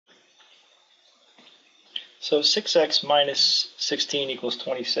So 6x minus 16 equals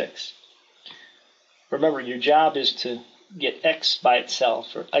 26. Remember, your job is to get x by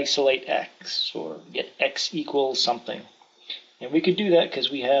itself, or isolate x, or get x equals something. And we could do that because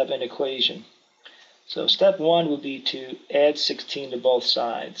we have an equation. So step one would be to add 16 to both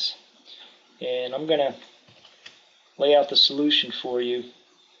sides. And I'm going to lay out the solution for you.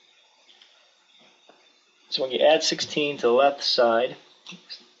 So when you add 16 to the left side,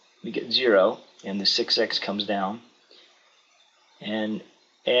 we get 0, and the 6x comes down. And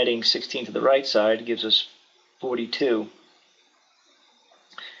adding 16 to the right side gives us 42.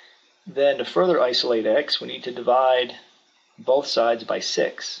 Then to further isolate x, we need to divide both sides by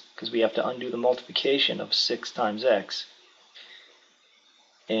 6, because we have to undo the multiplication of 6 times x.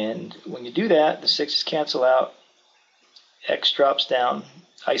 And when you do that, the 6's cancel out, x drops down,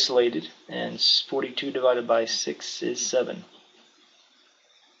 isolated, and 42 divided by 6 is 7.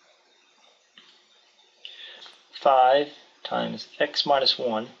 5 times x minus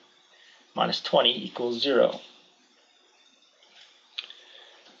 1 minus 20 equals 0.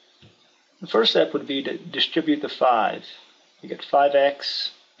 The first step would be to distribute the 5. You get 5x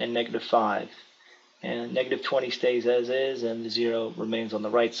and negative 5. And negative 20 stays as is, and the 0 remains on the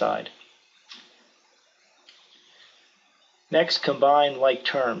right side. Next, combine like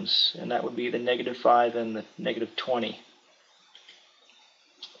terms, and that would be the negative 5 and the negative 20.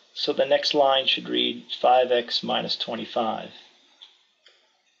 So the next line should read 5x minus 25.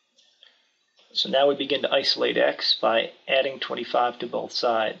 So now we begin to isolate x by adding 25 to both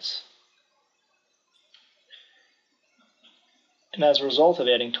sides. And as a result of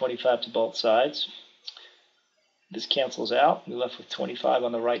adding 25 to both sides, this cancels out. We're left with 25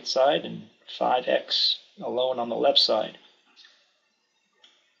 on the right side and 5x alone on the left side.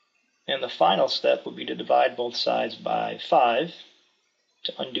 And the final step would be to divide both sides by 5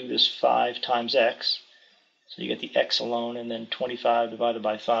 to undo this 5 times x. So you get the x alone, and then 25 divided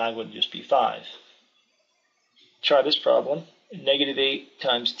by 5 would just be 5. Try this problem. Negative 8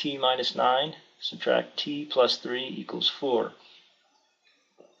 times t minus 9, subtract t plus 3 equals 4.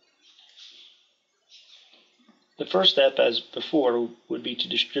 The first step, as before, would be to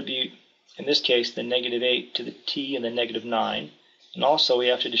distribute, in this case, the negative 8 to the t and the negative 9. And also we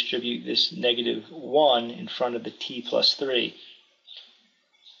have to distribute this negative 1 in front of the t plus 3.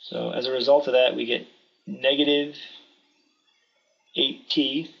 So as a result of that, we get negative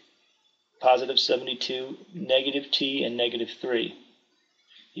 8t, positive 72, negative t, and negative 3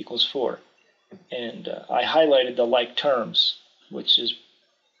 equals 4. And I highlighted the like terms, which is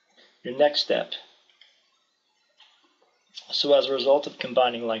your next step. So as a result of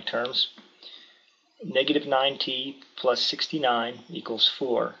combining like terms, negative 9t plus 69 equals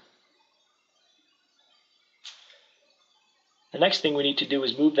 4. The next thing we need to do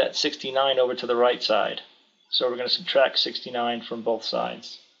is move that 69 over to the right side. So we're going to subtract 69 from both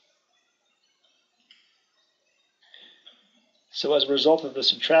sides. So as a result of the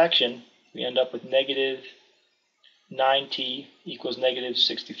subtraction, we end up with negative 9t equals negative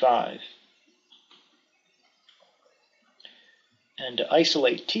 65. And to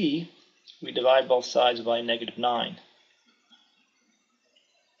isolate t, we divide both sides by negative 9.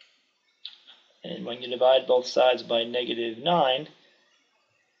 And when you divide both sides by negative 9,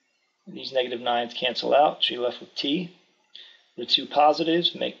 these negative 9's cancel out, so you're left with t. The two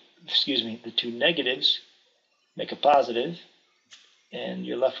negatives make a positive, and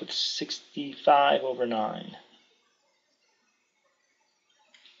you're left with 65 over 9.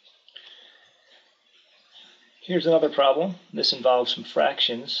 Here's another problem. This involves some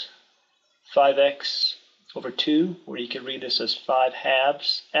fractions. 5x over 2, where you could read this as 5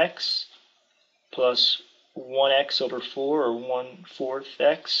 halves x, plus 1x over 4, or 1/4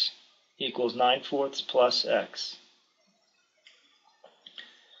 x, equals 9/4 plus x.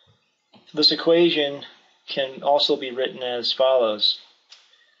 This equation can also be written as follows.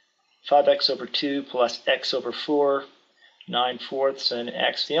 5x over 2 plus x over 4, 9/4, and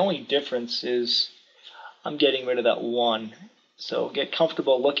x. The only difference is I'm getting rid of that 1. So get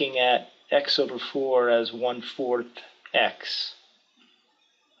comfortable looking at x over 4 as 1/4 x.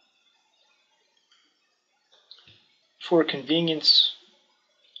 For convenience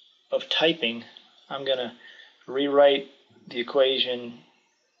of typing, I'm going to rewrite the equation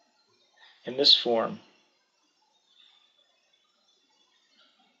in this form.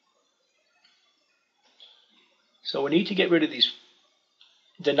 So we need to get rid of these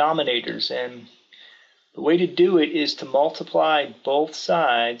denominators, and the way to do it is to multiply both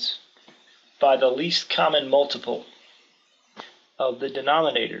sides by the least common multiple of the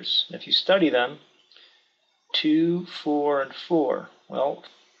denominators. If you study them, 2, 4, and 4. Well,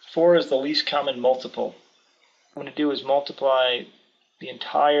 4 is the least common multiple. I'm going to do is multiply the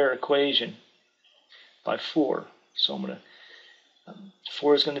entire equation by 4. So I'm going to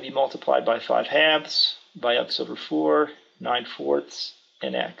 4 is going to be multiplied by 5 halves, by x over 4, 9 fourths,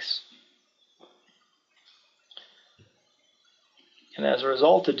 and x. And as a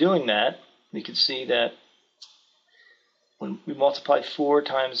result of doing that, we can see that when we multiply 4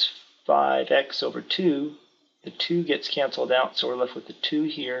 times 5x over 2, the 2 gets canceled out, so we're left with the 2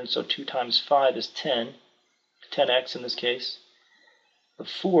 here, and so 2 times 5 is 10x in this case. The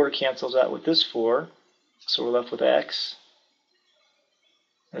 4 cancels out with this 4, so we're left with x.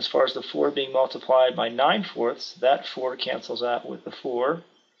 As far as the 4 being multiplied by 9 fourths, that 4 cancels out with the 4,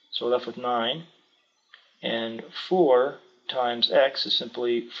 so we're left with 9. And 4 times x is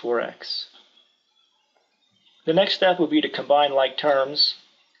simply 4x. The next step would be to combine like terms,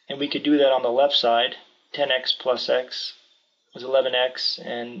 and we could do that on the left side. 10x plus x is 11x,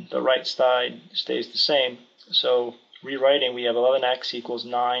 and the right side stays the same. So rewriting, we have 11x equals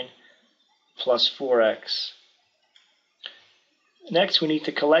 9 plus 4x. Next, we need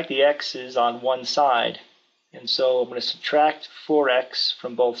to collect the x's on one side. And so I'm going to subtract 4x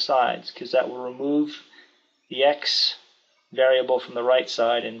from both sides, because that will remove the x variable from the right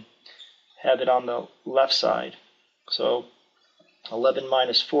side and have it on the left side. So 11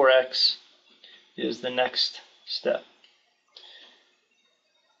 minus 4x is the next step.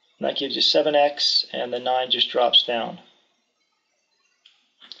 And that gives you 7x, and the 9 just drops down.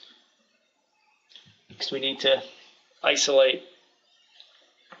 Next, we need to isolate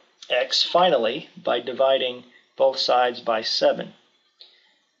x finally by dividing both sides by 7.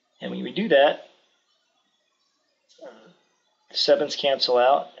 And when we do that, the 7's cancel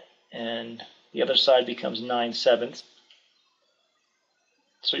out, and the other side becomes 9 sevenths.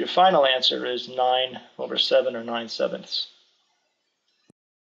 So your final answer is 9 over 7, or 9 sevenths.